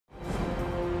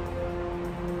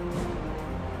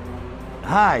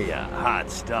Hiya, hot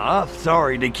stuff.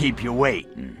 Sorry to keep you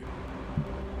waiting.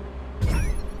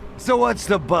 So what's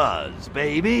the buzz,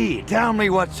 baby? Tell me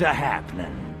what's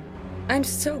a-happening. I'm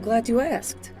so glad you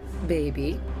asked,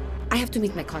 baby. I have to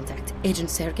meet my contact, Agent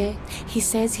Sergey. He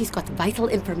says he's got vital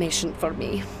information for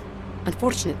me.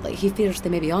 Unfortunately, he fears they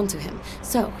may be onto him,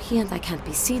 so he and I can't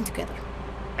be seen together.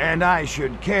 And I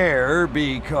should care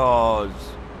because...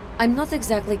 I'm not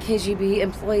exactly KGB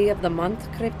Employee of the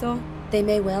Month, Crypto. They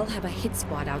may well have a hit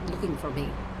squad out looking for me.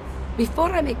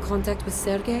 Before I make contact with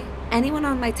Sergey, anyone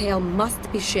on my tail must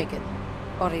be shaken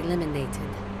or eliminated.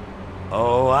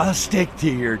 Oh, I'll stick to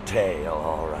your tail,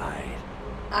 all right.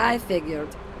 I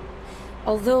figured.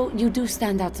 Although you do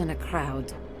stand out in a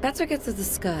crowd. Better get to the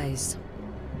skies.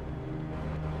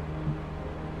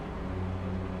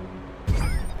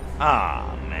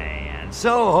 Ah, man.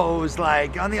 Soho's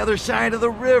like on the other side of the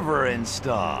river and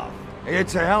stuff.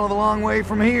 It's a hell of a long way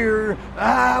from here.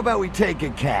 How about we take a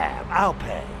cab? I'll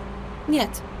pay.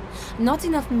 Yet, not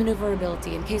enough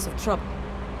maneuverability in case of trouble.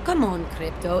 Come on,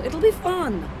 Crypto, it'll be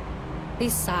fun.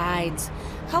 Besides,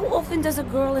 how often does a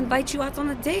girl invite you out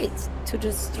on a date to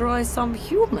destroy some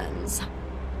humans?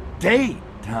 Date,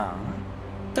 huh?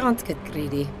 Don't get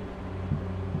greedy.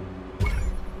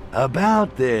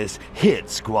 About this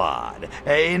hit squad.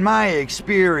 In my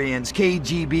experience,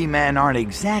 KGB men aren't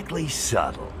exactly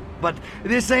subtle. But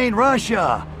this ain't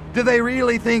Russia. Do they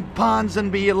really think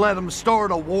Ponsonby let them start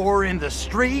a war in the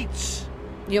streets?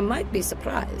 You might be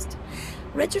surprised.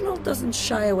 Reginald doesn't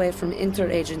shy away from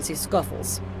interagency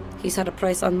scuffles. He's had a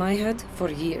price on my head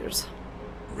for years.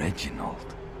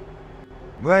 Reginald?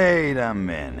 Wait a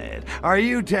minute. Are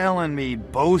you telling me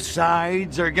both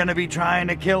sides are gonna be trying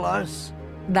to kill us?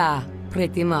 Da,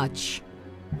 pretty much.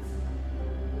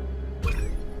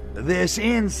 This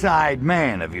inside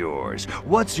man of yours,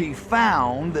 what's he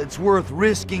found that's worth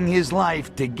risking his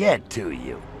life to get to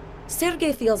you?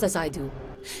 Sergey feels as I do,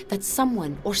 that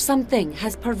someone or something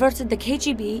has perverted the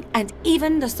KGB and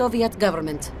even the Soviet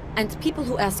government. And people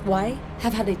who ask why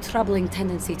have had a troubling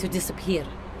tendency to disappear.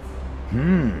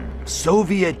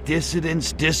 Soviet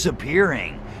dissidents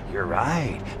disappearing. You're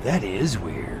right, that is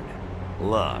weird.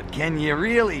 Look, can you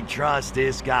really trust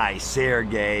this guy,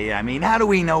 Sergey? I mean, how do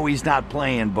we know he's not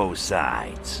playing both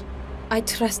sides? I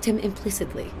trust him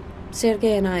implicitly.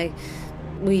 Sergey and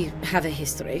we have a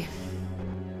history.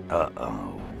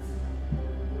 Uh-oh.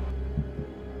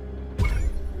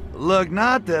 Look,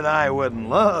 not that I wouldn't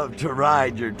love to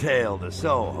ride your tail to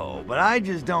Soho, but I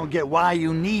just don't get why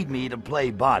you need me to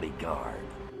play bodyguard.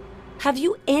 Have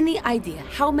you any idea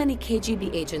how many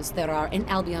KGB agents there are in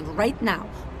Albion right now?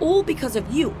 All because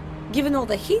of you. Given all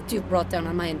the heat you've brought down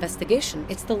on my investigation,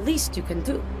 it's the least you can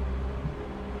do.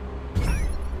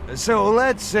 So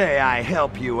let's say I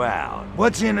help you out.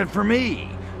 What's in it for me?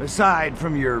 Aside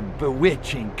from your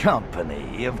bewitching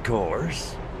company, of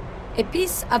course. A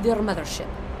piece of your mothership.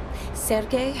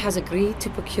 Sergey has agreed to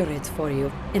procure it for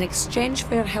you in exchange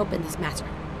for your help in this matter.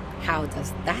 How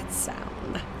does that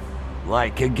sound?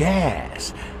 Like a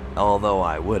gas. Although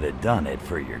I would have done it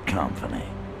for your company.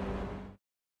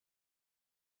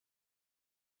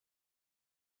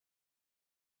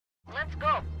 Let's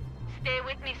go. Stay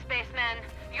with me, spaceman.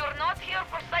 You're not here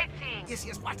for sightseeing. Yes,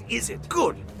 what is it?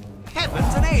 Good.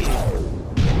 Heavens, an alien!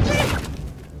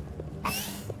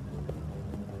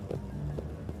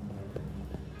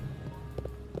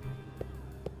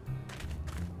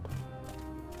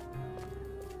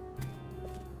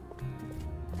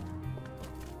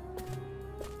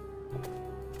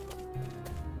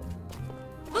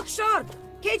 Look sharp!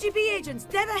 KGB agents,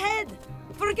 dead ahead!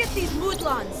 Forget these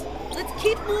moodlons. Let's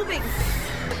keep moving.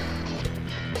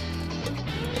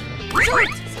 Shoot!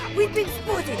 We've been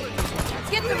spotted.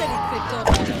 Get ready, Crypto.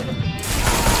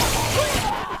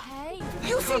 Hey,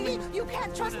 you see, you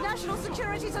can't trust national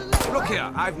security to labor. Look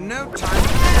here, I've no time.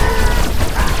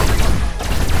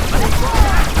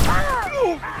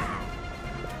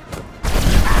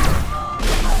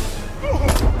 Oh,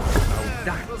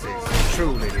 that is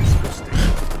truly disgusting.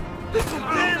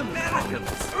 They're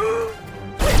Americans.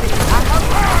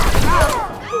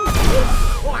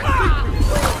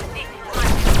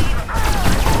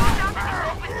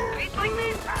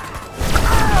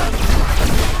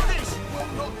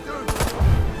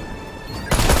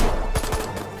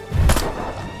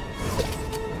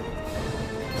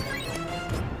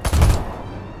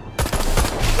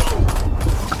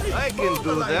 I can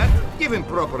do that. Give him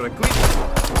proper equipment.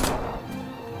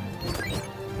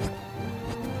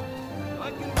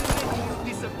 I can make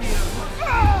you disappear.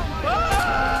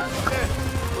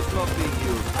 Was not being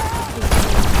used.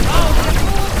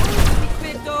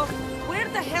 Crypto, where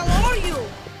the hell are you?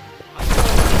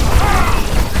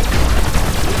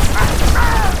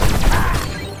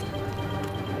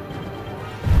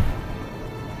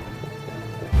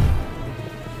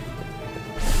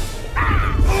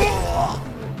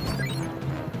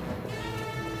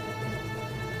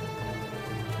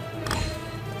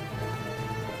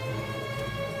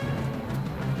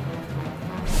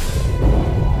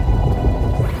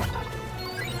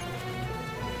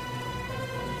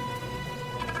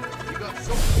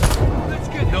 Let's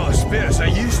get Not as fit as I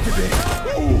used to be.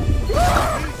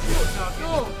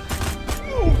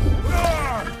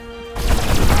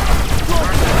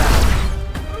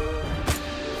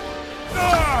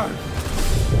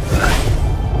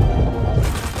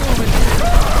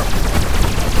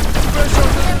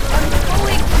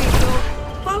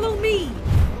 Follow me!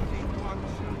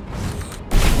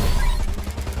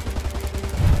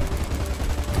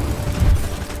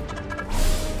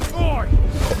 Oi!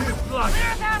 You blood!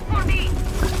 Clear that for me!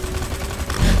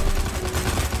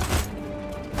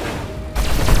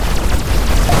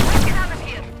 Let's get out of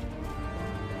here!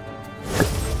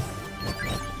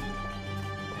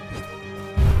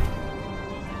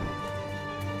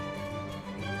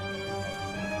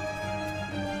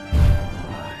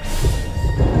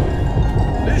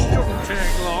 This shouldn't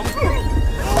take long.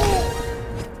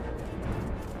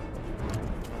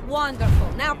 Wonderful.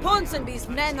 Now Ponsonby's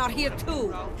men are here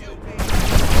too.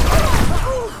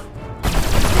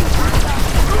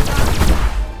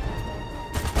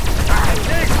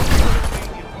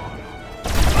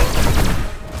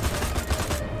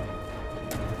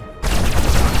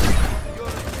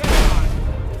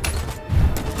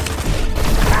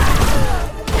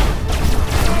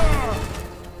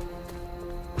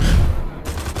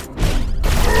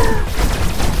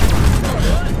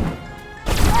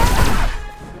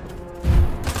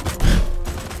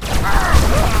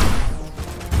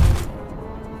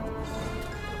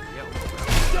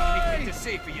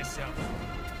 See for yourself.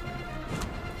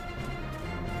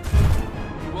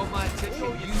 You want my attention?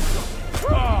 You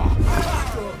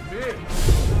Be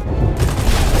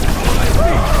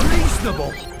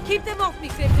reasonable. Keep them off me,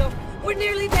 Crypto. We're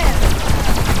nearly there.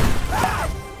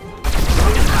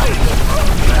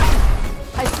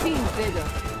 I've seen better.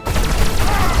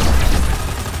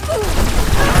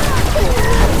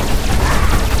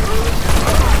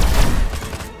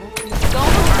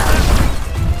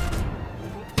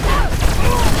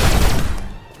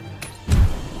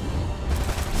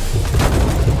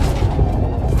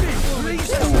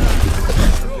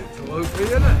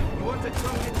 You want to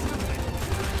tell me something?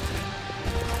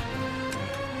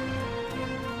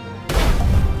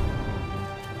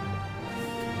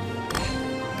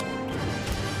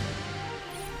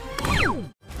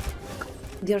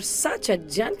 You're such a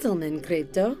gentleman,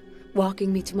 Crypto.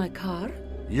 Walking me to my car?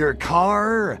 Your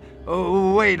car?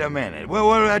 Oh, wait a minute. Well,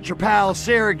 what about your pal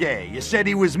Sergey? You said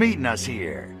he was meeting us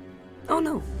here. Oh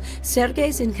no,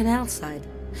 Sergey's in Canal Side.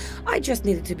 I just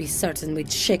needed to be certain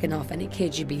we'd shaken off any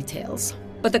KGB tales.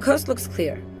 But the coast looks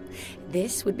clear.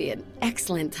 This would be an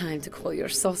excellent time to call your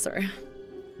saucer.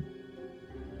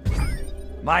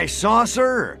 My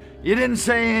saucer? You didn't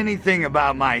say anything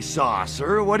about my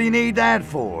saucer. What do you need that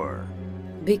for?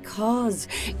 Because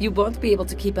you won't be able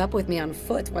to keep up with me on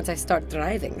foot once I start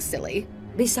driving, silly.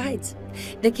 Besides,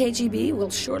 the KGB will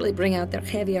surely bring out their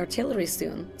heavy artillery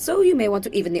soon, so you may want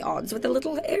to even the odds with a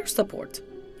little air support.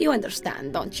 You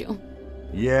understand, don't you?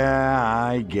 Yeah,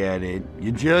 I get it.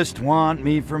 You just want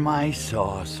me for my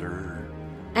saucer.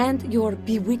 And your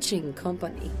bewitching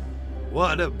company.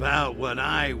 What about what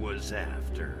I was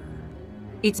after?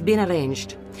 It's been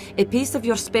arranged. A piece of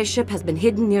your spaceship has been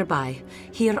hidden nearby.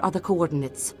 Here are the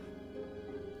coordinates.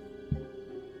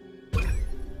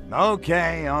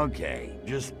 Okay.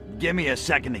 Just give me a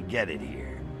second to get it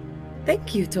here.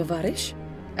 Thank you, Tovarish.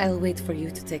 I'll wait for you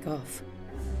to take off.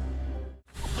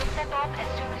 We'll set off as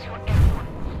soon as you're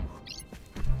airborne.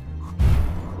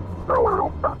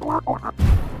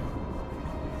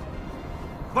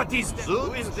 What is that?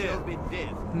 Who is there? Be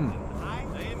dead. I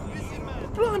am busy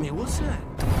man. Blimey, what's that?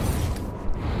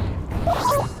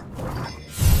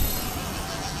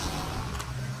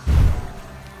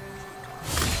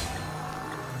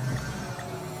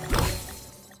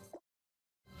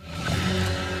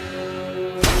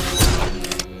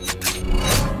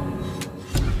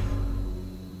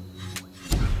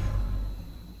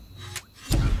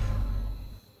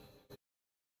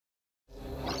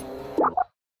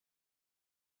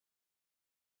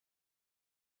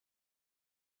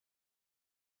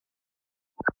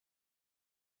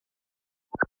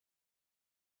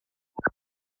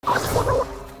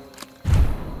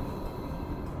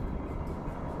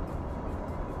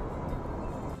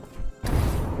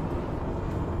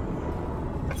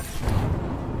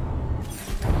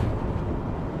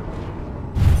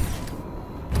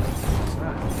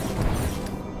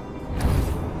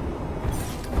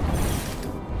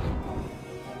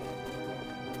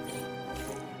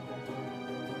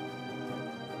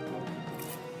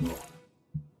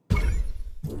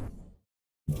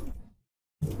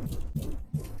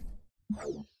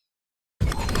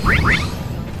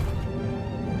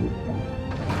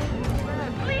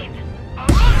 Please,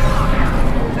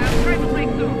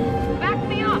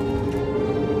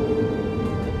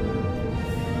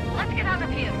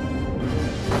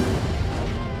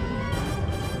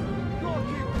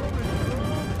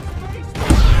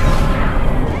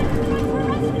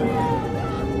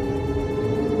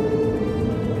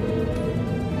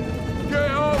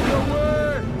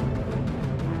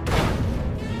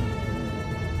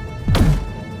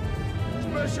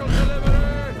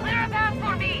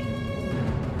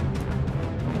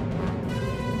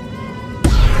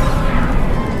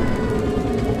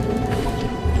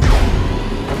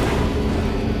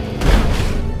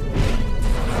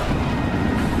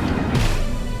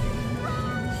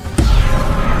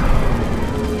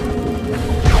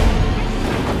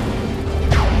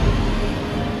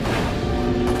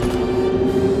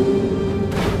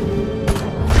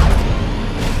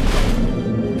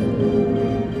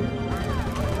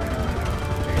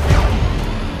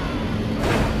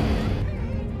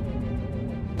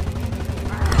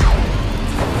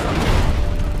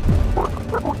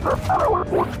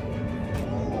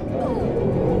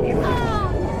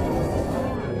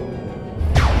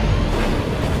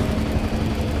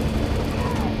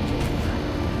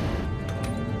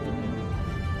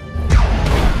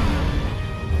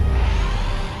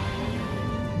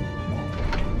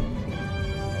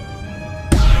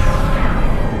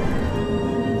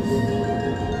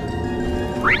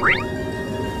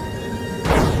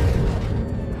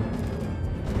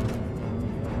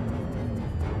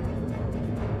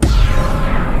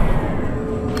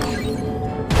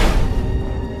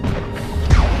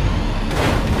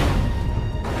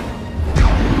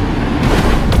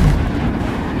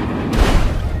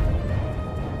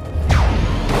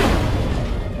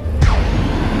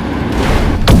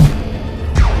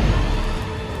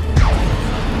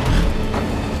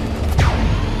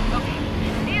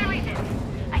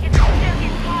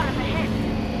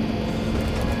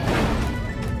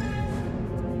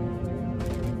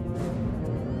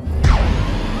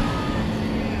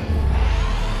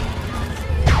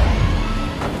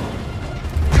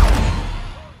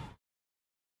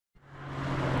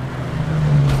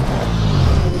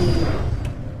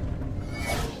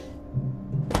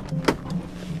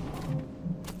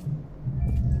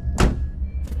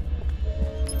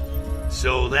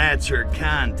 that's her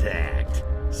contact.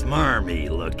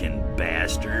 Smarmy-looking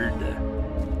bastard.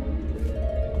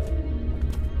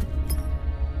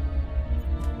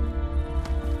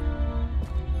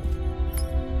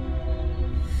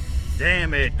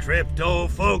 Damn it, Crypto,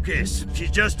 focus.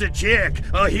 She's just a chick,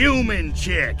 a human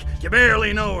chick. You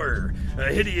barely know her. A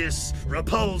hideous,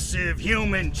 repulsive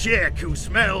human chick who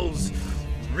smells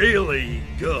really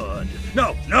good.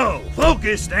 No,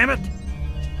 focus, damn it!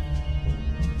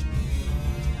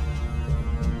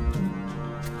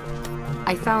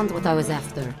 I found what I was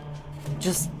after.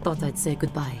 Just thought I'd say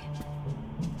goodbye.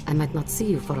 I might not see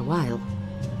you for a while.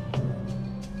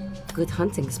 Good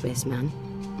hunting, spaceman.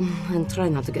 And try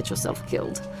not to get yourself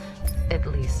killed. At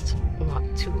least, not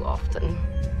too often.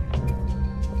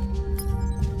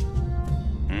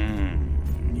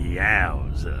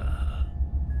 Yowza.